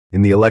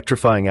In the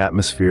electrifying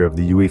atmosphere of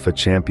the UEFA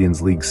Champions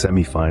League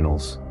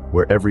semifinals,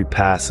 where every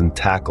pass and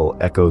tackle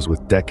echoes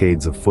with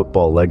decades of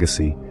football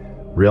legacy,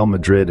 Real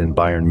Madrid and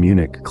Bayern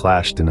Munich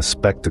clashed in a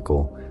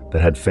spectacle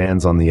that had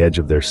fans on the edge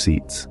of their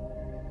seats.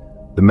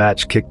 The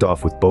match kicked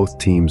off with both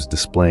teams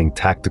displaying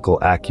tactical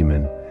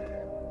acumen,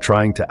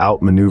 trying to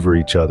outmaneuver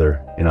each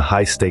other in a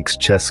high-stakes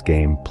chess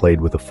game played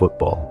with a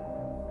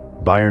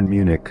football. Bayern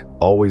Munich,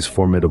 always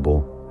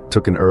formidable,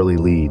 took an early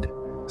lead,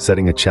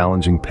 setting a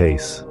challenging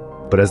pace.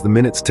 But as the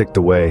minutes ticked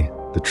away,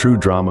 the true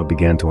drama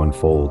began to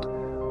unfold,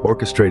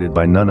 orchestrated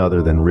by none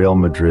other than Real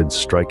Madrid's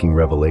striking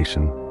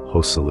revelation,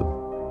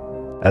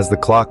 Joselu. As the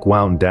clock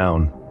wound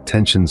down,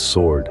 tensions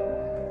soared.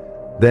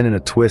 Then, in a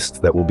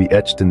twist that will be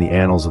etched in the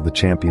annals of the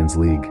Champions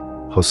League,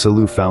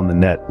 Joselu found the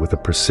net with a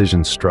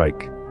precision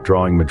strike,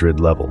 drawing Madrid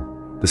level.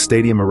 The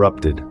stadium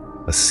erupted,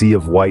 a sea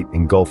of white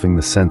engulfing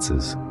the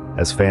senses,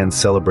 as fans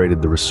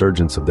celebrated the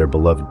resurgence of their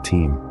beloved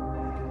team.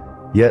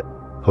 Yet,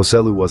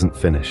 Joselu wasn't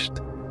finished.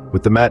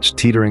 With the match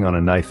teetering on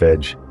a knife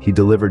edge, he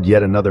delivered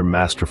yet another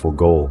masterful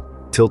goal,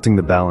 tilting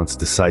the balance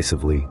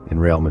decisively in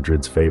Real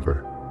Madrid's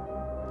favor.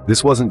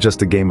 This wasn't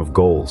just a game of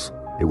goals,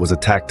 it was a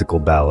tactical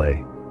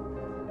ballet.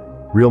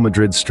 Real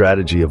Madrid's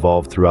strategy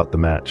evolved throughout the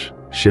match,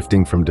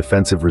 shifting from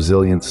defensive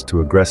resilience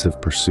to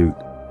aggressive pursuit,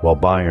 while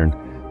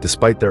Bayern,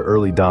 despite their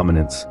early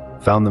dominance,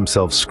 found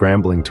themselves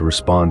scrambling to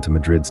respond to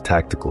Madrid's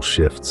tactical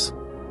shifts.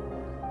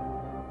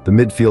 The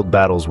midfield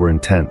battles were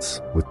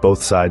intense, with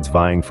both sides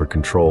vying for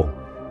control,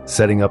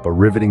 setting up a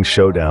riveting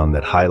showdown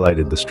that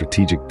highlighted the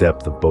strategic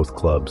depth of both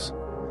clubs.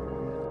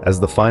 As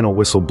the final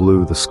whistle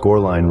blew, the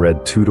scoreline read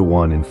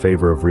 2-1 in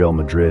favor of Real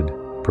Madrid,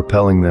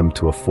 propelling them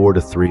to a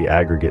 4-3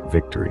 aggregate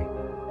victory.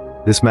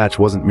 This match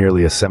wasn't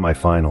merely a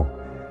semi-final,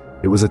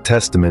 it was a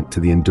testament to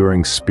the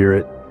enduring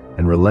spirit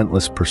and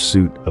relentless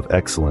pursuit of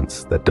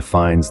excellence that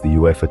defines the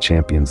UEFA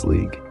Champions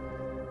League.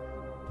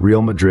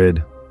 Real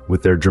Madrid,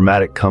 with their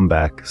dramatic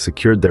comeback,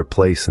 secured their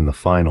place in the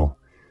final,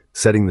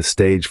 setting the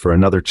stage for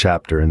another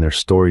chapter in their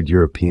storied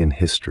European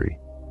history.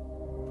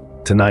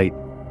 Tonight,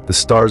 the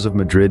stars of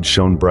Madrid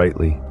shone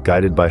brightly,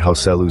 guided by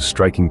Joselu's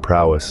striking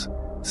prowess,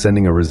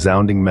 sending a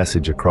resounding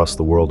message across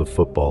the world of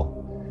football.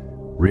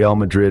 Real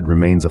Madrid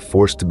remains a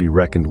force to be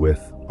reckoned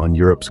with on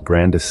Europe's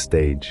grandest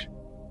stage.